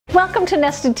Welcome to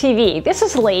Nested TV. This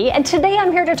is Lee, and today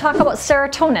I'm here to talk about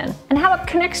serotonin and how it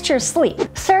connects to your sleep.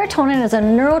 Serotonin is a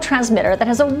neurotransmitter that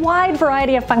has a wide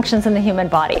variety of functions in the human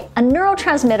body. A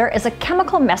neurotransmitter is a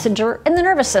chemical messenger in the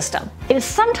nervous system. It is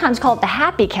sometimes called the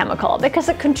happy chemical because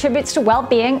it contributes to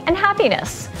well-being and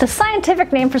happiness. The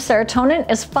scientific name for serotonin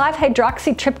is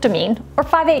 5-hydroxytryptamine, or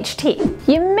 5-HT.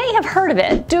 You may have heard of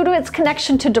it due to its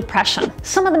connection to depression.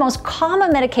 Some of the most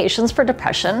common medications for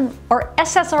depression are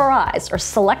SSRIs, or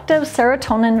selective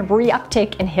serotonin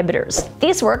reuptake inhibitors.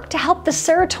 These work to help the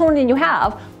serotonin you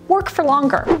have work for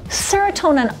longer.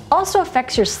 Serotonin also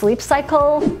affects your sleep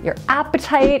cycle, your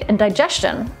appetite, and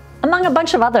digestion, among a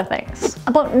bunch of other things.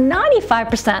 About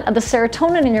 95% of the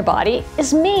serotonin in your body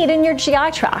is made in your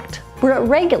GI tract, where it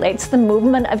regulates the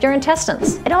movement of your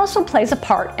intestines. It also plays a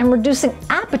part in reducing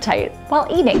appetite while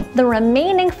eating. The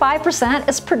remaining 5%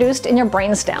 is produced in your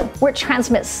brainstem, where it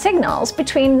transmits signals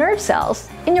between nerve cells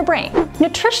in your brain.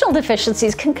 Nutritional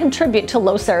deficiencies can contribute to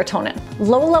low serotonin.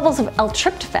 Low levels of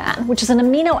L-tryptophan, which is an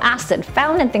amino acid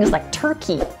found in things like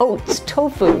turkey, oats,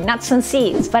 tofu, nuts and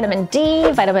seeds, vitamin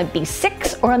D, vitamin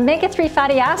B6, or omega-3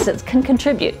 fatty acids can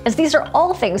contribute, as these are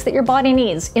all things that your body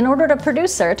needs in order to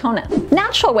produce serotonin.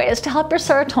 Natural ways to help your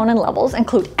serotonin levels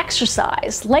include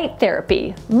exercise, light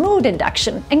therapy, mood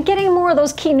induction, and getting more of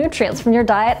those key nutrients from your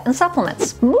diet and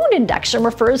supplements. Mood induction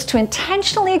refers to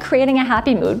intentionally creating a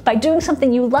happy mood by doing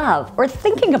something you love or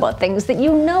thinking about things that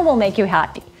you know will make you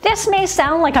happy. This may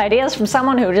sound like ideas from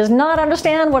someone who does not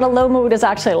understand what a low mood is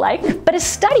actually like, but a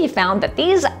study found that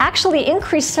these actually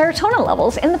increase serotonin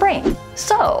levels in the brain.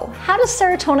 So, how does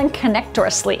serotonin connect to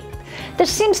our sleep? There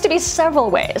seems to be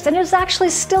several ways, and it is actually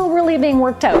still really being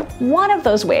worked out. One of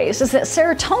those ways is that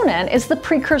serotonin is the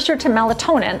precursor to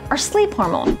melatonin, our sleep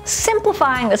hormone.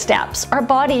 Simplifying the steps, our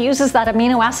body uses that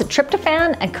amino acid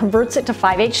tryptophan and converts it to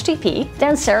 5-HTP,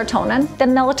 then serotonin,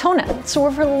 then melatonin. So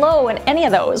if we're low in any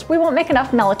of those, we won't make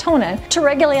enough melatonin to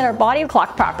regulate our body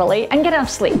clock properly and get enough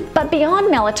sleep. But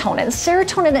beyond melatonin,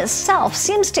 serotonin itself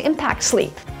seems to impact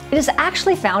sleep. It is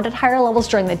actually found at higher levels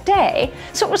during the day,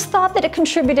 so it was thought that it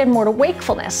contributed more to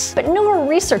wakefulness. But newer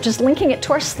research is linking it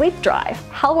to our sleep drive.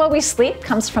 How well we sleep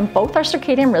comes from both our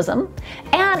circadian rhythm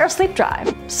and our sleep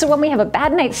drive. So when we have a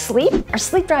bad night's sleep, our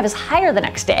sleep drive is higher the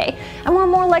next day, and we're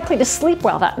more likely to sleep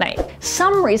well that night.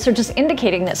 Some research is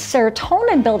indicating that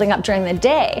serotonin building up during the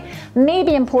day may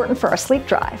be important for our sleep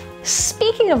drive.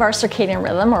 Speaking of our circadian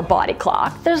rhythm or body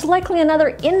clock, there's likely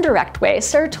another indirect way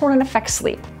serotonin affects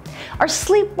sleep. Our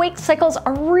sleep-wake cycles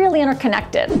are really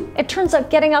interconnected. It turns out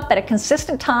getting up at a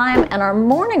consistent time and our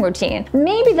morning routine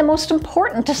may be the most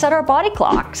important to set our body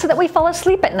clock so that we fall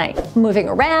asleep at night. Moving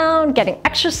around, getting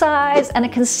exercise, and a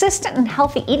consistent and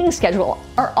healthy eating schedule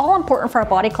are all important for our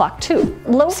body clock too.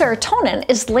 Low serotonin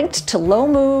is linked to low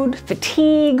mood,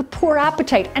 fatigue, poor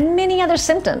appetite, and many other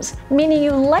symptoms, meaning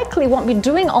you likely won't be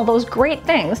doing all those great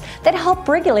things that help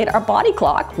regulate our body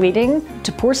clock, leading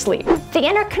to poor sleep. The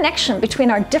interconnection between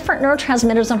our different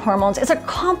neurotransmitters and hormones is a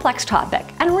complex topic,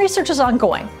 and research is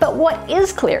ongoing. But what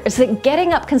is clear is that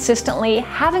getting up consistently,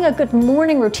 having a good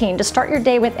morning routine to start your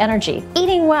day with energy,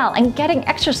 eating well, and getting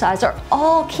exercise are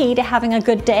all key to having a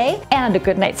good day and a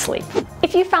good night's sleep.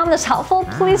 If you found this helpful,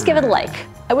 please give it a like.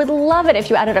 I would love it if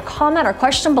you added a comment or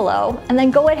question below, and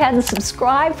then go ahead and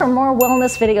subscribe for more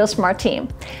wellness videos from our team.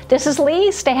 This is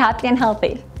Lee, stay happy and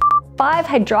healthy.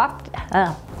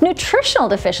 Nutritional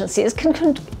deficiencies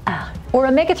or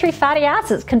omega-3 fatty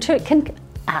acids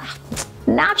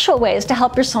natural ways to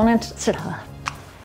help your